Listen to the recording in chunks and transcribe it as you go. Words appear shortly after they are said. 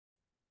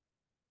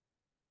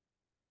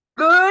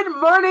Good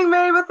morning,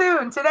 Mary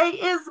Bethune. Today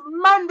is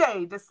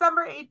Monday,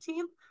 December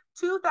 18th,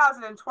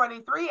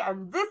 2023,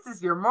 and this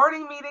is your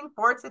morning meeting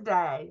for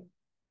today.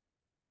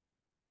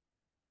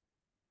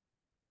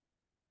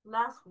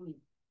 Last week.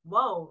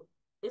 Whoa,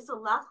 it's the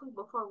last week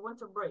before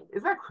winter break.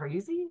 Isn't that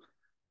crazy?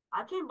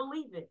 I can't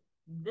believe it.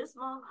 This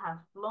month has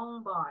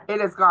flown by. It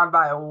has gone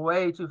by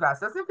way too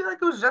fast. Doesn't it feel like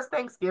it was just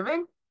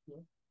Thanksgiving? Yeah.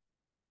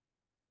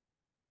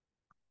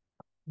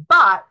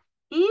 But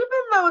even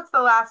though it's the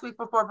last week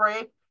before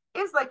break,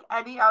 it's like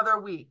any other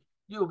week.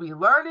 You'll be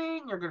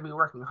learning, you're going to be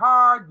working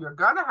hard, you're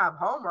going to have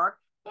homework,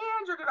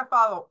 and you're going to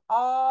follow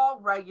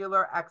all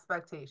regular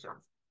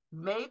expectations.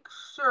 Make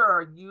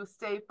sure you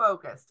stay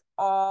focused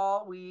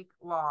all week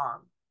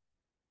long.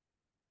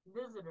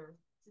 Visitors.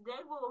 Today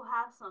we will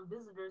have some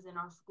visitors in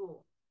our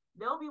school.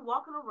 They'll be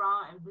walking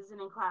around and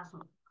visiting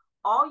classrooms.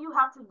 All you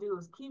have to do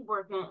is keep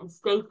working and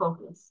stay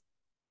focused.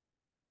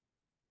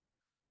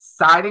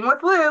 Signing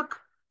with Luke.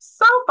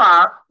 So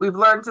far, we've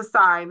learned to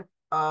sign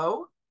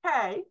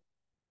okay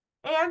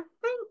and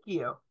thank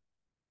you.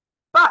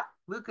 But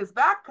Luke is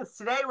back because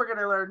today we're going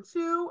to learn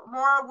two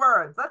more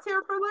words. Let's hear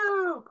it for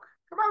Luke.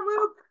 Come on,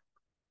 Luke.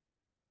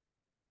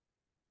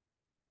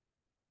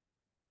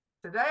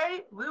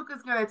 Today, Luke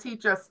is going to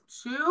teach us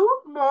two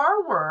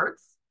more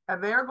words,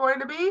 and they are going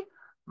to be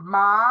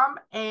mom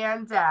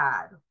and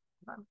dad.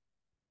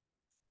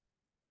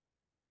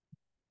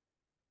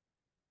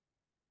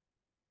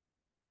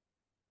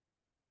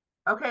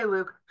 Okay,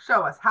 Luke,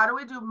 show us. How do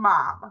we do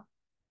mom?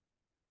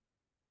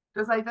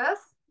 Just like this?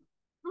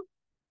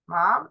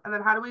 Mom. And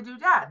then how do we do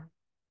dad?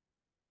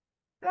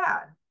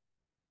 Dad.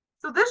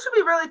 So this should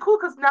be really cool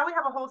because now we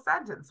have a whole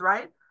sentence,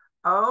 right?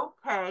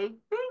 Okay,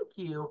 thank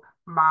you,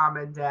 mom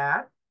and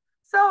dad.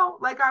 So,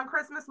 like on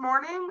Christmas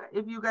morning,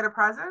 if you get a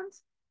present,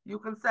 you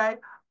can say,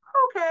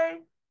 okay,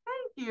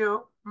 thank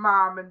you,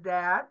 mom and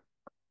dad.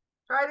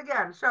 Try it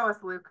again. Show us,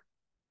 Luke.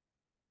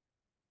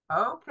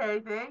 Okay,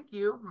 thank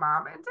you,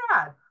 mom and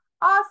dad.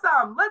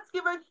 Awesome. Let's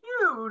give a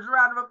huge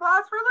round of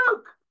applause for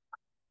Luke.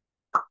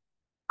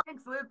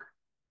 Thanks, Luke.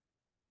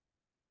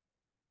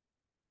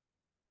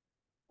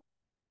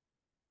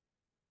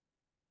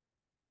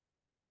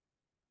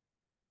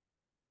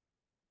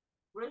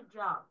 Great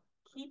job.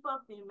 Keep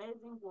up the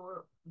amazing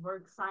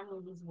work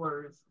signing these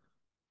words.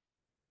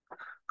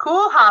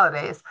 Cool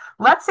holidays.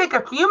 Let's take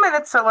a few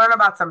minutes to learn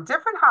about some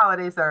different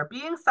holidays that are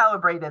being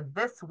celebrated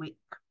this week.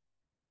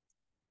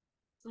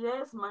 Today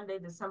is Monday,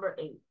 December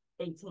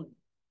 18th.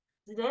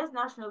 Today is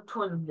National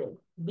Twins Day.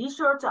 Be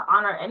sure to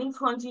honor any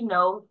twins you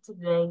know.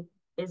 Today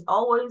is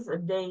always a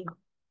day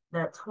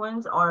that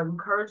twins are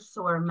encouraged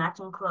to wear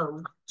matching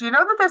clothes. Do you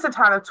know that there's a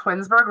town of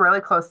Twinsburg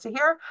really close to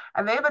here?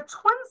 And they have a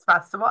twins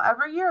festival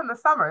every year in the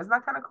summer. Isn't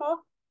that kind of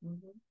cool?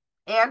 Mm-hmm.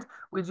 And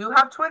we do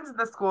have twins in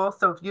the school.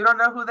 So if you don't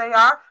know who they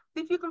are,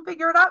 see if you can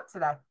figure it out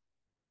today.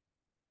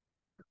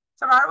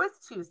 Tomorrow is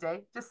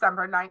Tuesday,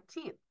 December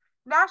 19th,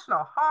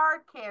 National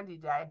Hard Candy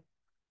Day.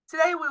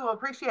 Today we will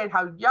appreciate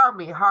how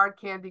yummy hard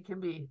candy can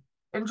be.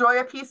 Enjoy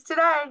a piece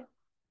today.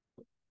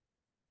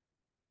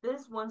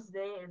 This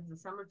Wednesday is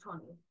December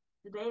 20th.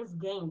 Today is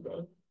game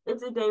day.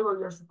 It's a day where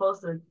you're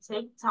supposed to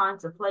take time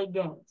to play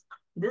games.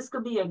 This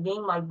could be a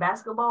game like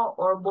basketball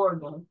or a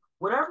board game.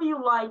 Whatever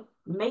you like,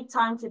 make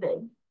time today.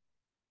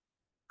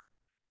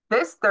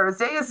 This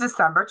Thursday is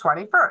December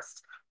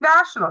 21st,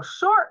 National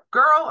Short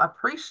Girl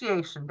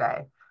Appreciation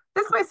Day.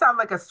 This may sound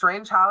like a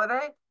strange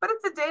holiday, but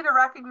it's a day to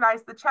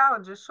recognize the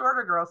challenges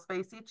shorter girls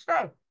face each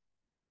day.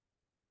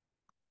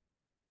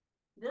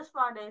 This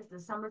Friday is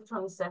December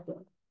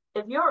 22nd.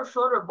 If you're a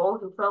shorter boy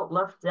who felt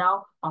left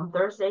out on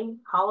Thursday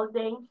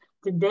holiday,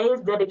 today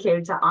is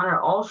dedicated to honor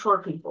all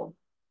short people.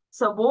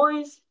 So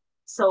boys,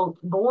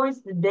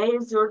 today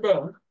is your day.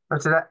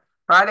 But today,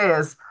 Friday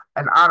is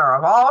in honor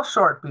of all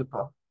short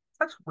people.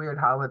 Such weird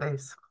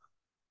holidays.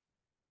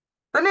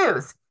 The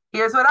news.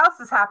 Here's what else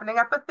is happening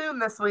at Bethune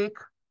this week.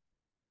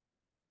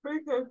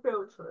 Pre-K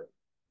field trip.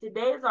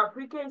 Today is our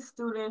pre-K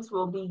students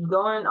will be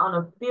going on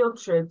a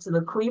field trip to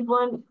the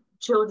Cleveland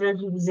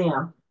Children's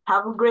Museum.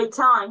 Have a great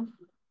time.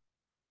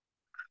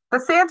 The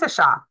Santa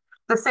Shop.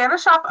 The Santa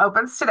Shop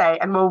opens today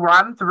and will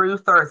run through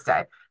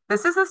Thursday.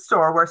 This is a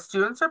store where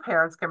students or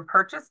parents can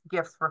purchase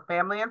gifts for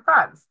family and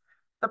friends.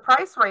 The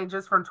price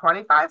ranges from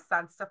 25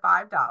 cents to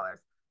 $5.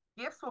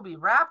 Gifts will be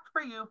wrapped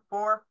for you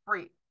for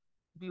free.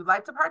 If you'd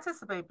like to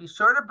participate, be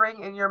sure to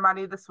bring in your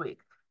money this week.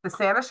 The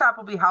Santa Shop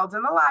will be held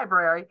in the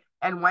library,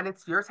 and when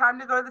it's your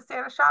time to go to the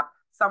Santa Shop,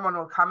 someone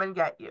will come and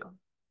get you.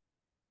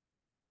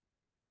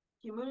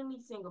 Community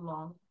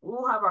sing-along.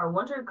 We'll have our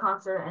winter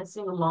concert and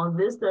sing-along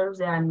this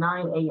Thursday at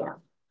 9 a.m.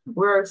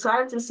 We're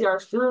excited to see our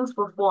students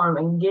perform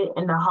and get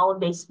in the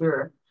holiday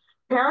spirit.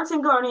 Parents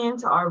and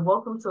guardians are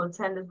welcome to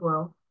attend as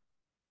well.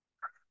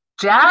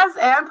 Jazz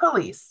and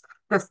Police.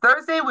 This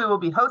Thursday, we will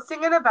be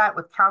hosting an event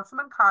with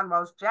Councilman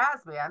Conwell's Jazz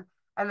Band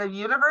and the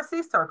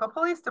University Circle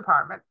Police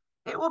Department.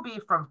 It will be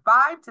from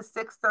 5 to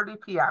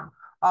 6:30 p.m.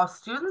 All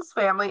students,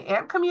 family,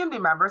 and community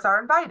members are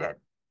invited.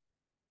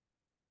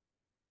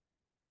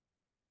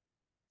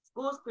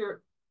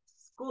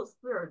 School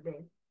Spirit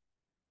Day.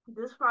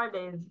 This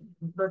Friday is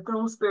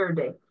Bethune Spirit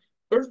Day.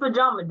 It's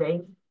pajama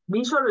day.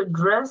 Be sure to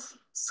dress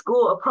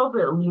school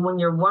appropriately when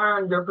you're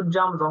wearing your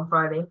pajamas on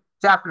Friday.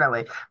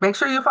 Definitely. Make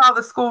sure you follow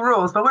the school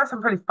rules, but wear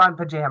some pretty fun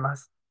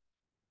pajamas.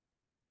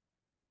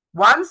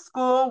 One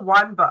school,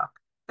 one book.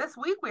 This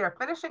week we are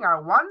finishing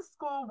our One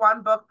School,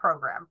 One Book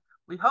program.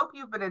 We hope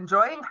you've been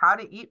enjoying how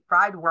to eat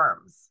fried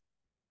worms.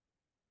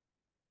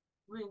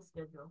 Reading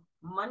schedule.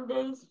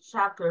 Mondays,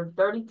 chapter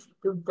 30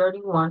 through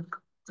 31.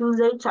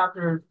 Tuesday,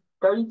 chapter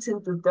 32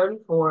 through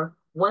 34.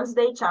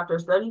 Wednesday,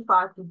 chapters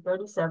 35 through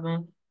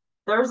 37.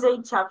 Thursday,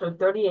 chapter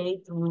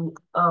 38 through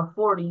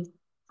 40.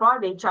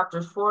 Friday,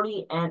 chapters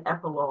 40 and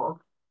epilogue.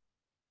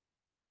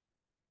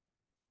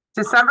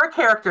 December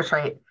character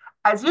trait.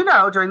 As you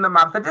know, during the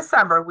month of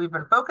December, we've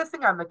been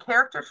focusing on the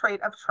character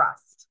trait of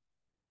trust.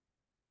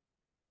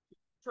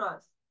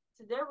 Trust.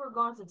 Today we're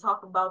going to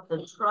talk about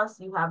the trust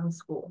you have in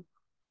school.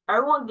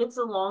 Everyone gets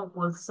along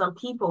with some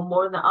people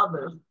more than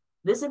others.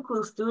 This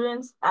includes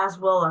students as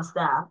well as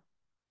staff.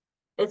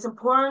 It's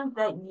important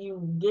that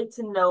you get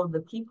to know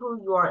the people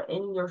you are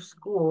in your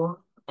school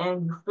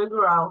and you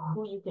figure out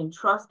who you can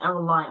trust and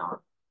rely on.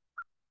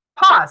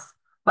 Pause.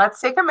 Let's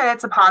take a minute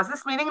to pause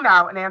this meeting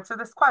now and answer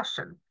this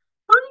question.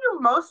 Who do you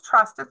most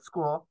trust at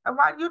school and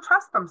why do you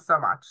trust them so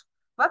much?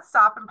 Let's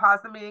stop and pause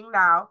the meeting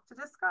now to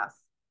discuss.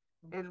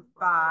 In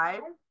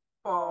five,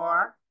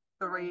 four,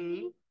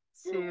 three,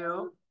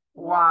 two,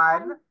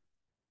 one.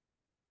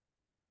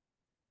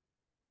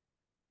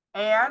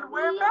 And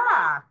we're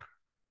back.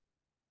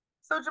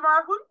 So,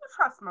 Jamar, who do you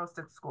trust most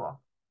at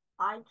school?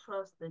 I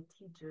trust the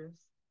teachers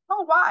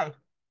Oh, why?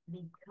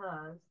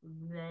 because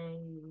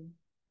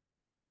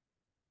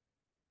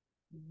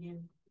give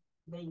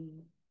they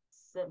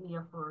set me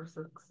up for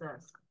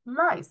success.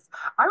 Nice.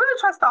 I really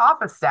trust the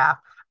office staff.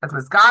 That's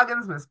Miss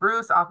Goggins, Miss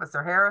Bruce,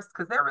 Officer Harris,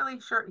 because they're really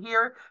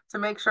here to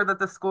make sure that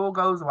the school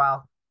goes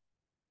well.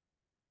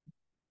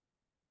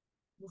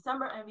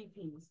 December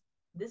MVPs.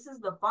 This is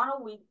the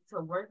final week to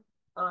work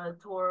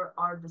toward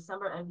our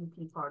December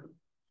MVP party.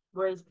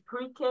 Grades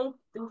pre-K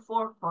through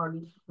 4th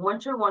party,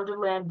 Winter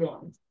Wonderland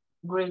dance.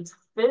 Grades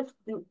 5th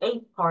through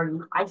 8th party,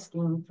 ice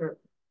skating trip.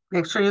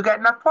 Make sure you get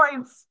enough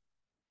points.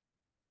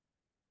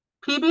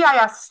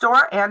 PBIS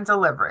store and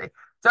delivery.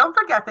 Don't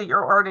forget that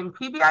you're earning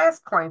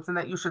PBIS points and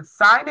that you should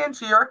sign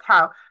into your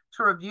account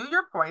to review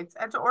your points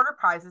and to order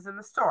prizes in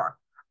the store.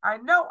 I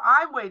know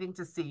I'm waiting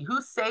to see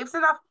who saves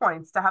enough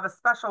points to have a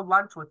special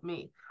lunch with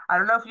me. I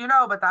don't know if you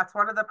know, but that's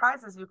one of the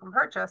prizes you can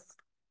purchase.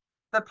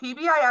 The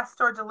PBIS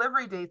store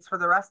delivery dates for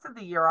the rest of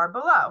the year are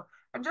below.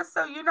 And just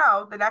so you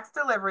know, the next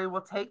delivery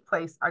will take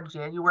place on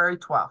January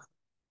 12th.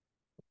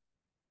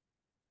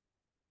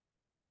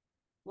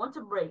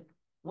 Winter break.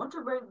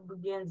 Winter break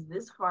begins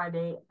this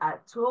Friday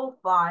at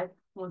 2:05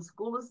 when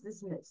school is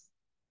dismissed.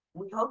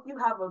 We hope you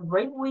have a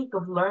great week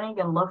of learning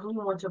and lovely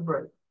winter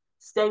break.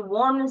 Stay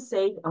warm and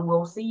safe, and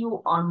we'll see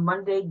you on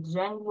Monday,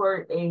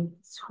 January 8th,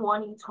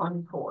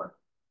 2024.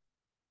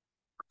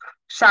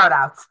 Shout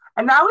outs.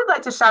 And now we'd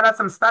like to shout out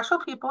some special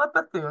people at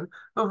Bethune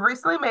who've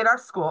recently made our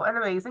school an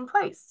amazing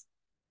place.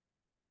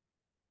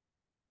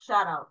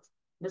 Shout out.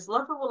 Miss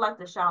Leffler would like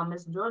to shout out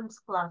Miss Jordan's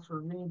class for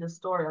reading the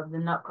story of the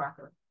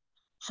Nutcracker.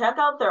 Check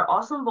out their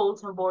awesome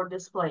bulletin board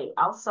display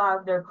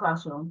outside their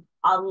classroom.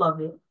 I love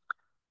it.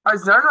 Our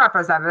Zern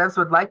representatives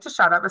would like to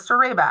shout out Mr.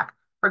 Rayback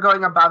for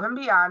going above and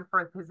beyond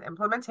for his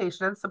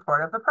implementation and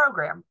support of the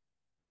program.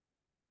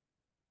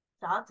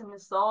 Shout out to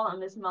Miss Saul and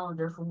Miss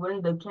Melander for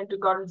winning the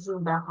kindergarten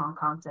Zoom background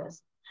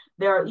contest.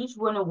 They are each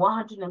winning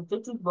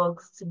 150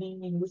 books to be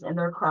used in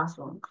their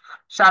classroom.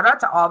 Shout out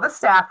to all the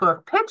staff who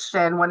have pitched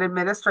in when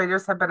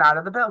administrators have been out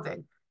of the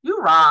building. You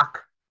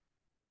rock.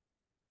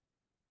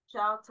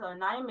 Shout out to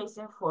Anaya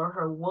Mason for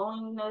her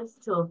willingness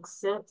to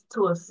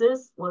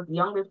assist with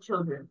younger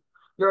children.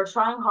 You're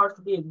trying hard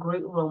to be a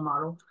great role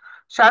model.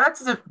 Shout out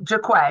to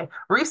Jaquay.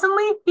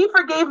 Recently, he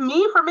forgave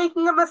me for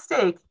making a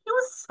mistake. He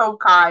was so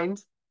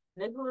kind.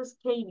 Nicholas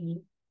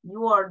Katie,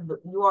 you are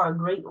a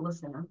great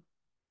listener.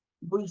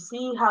 We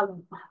see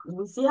how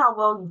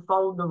well you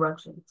follow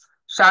directions.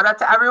 Shout out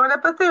to everyone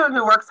at Bethune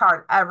who works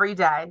hard every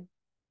day.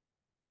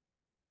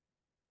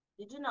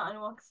 Did you know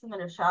anyone can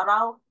submit a shout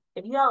out?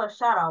 If you have a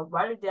shout out,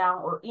 write it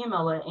down or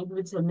email it and give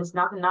it to Miss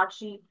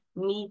Nakanachi,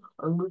 me,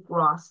 or Luke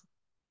Ross.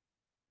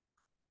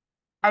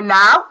 And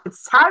now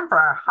it's time for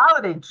our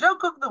holiday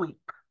joke of the week.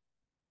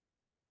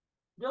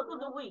 Joke of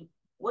the week.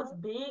 What's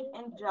big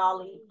and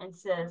jolly and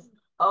says,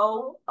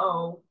 oh,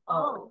 oh,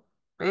 oh?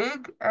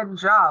 Big and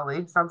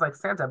jolly. Sounds like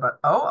Santa, but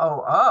oh,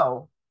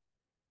 oh,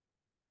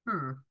 oh.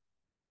 Hmm.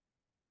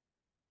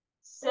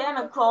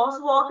 Santa Claus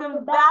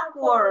walking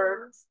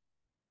backwards.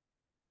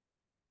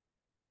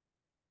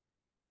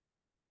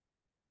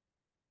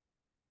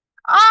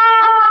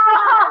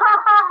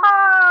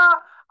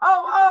 Ah!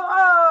 Oh, oh,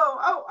 oh,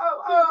 oh,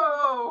 oh,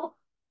 oh.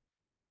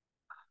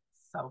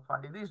 So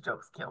funny. These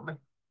jokes kill me.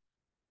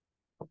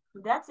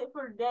 That's it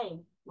for today.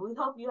 We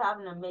hope you have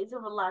an amazing,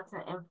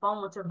 relaxing, and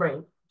fun winter break.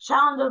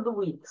 Challenge of the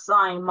week.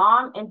 Signed,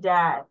 Mom and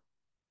Dad.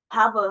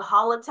 Have a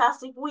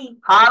holotastic week.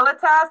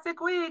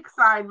 Holotastic week.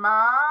 Signed,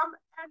 Mom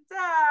and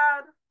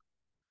Dad.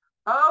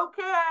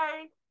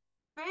 Okay.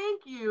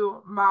 Thank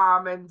you,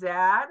 Mom and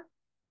Dad.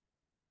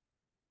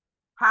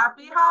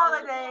 Happy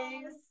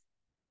holidays.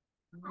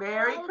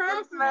 Merry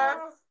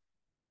Christmas.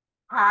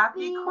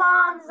 Happy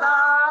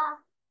Kwanzaa.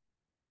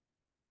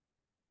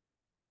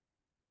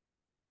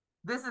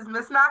 This is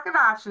Miss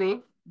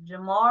Nakanochny,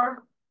 Jamar,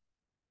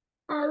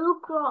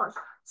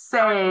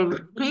 saying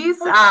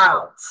peace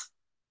out.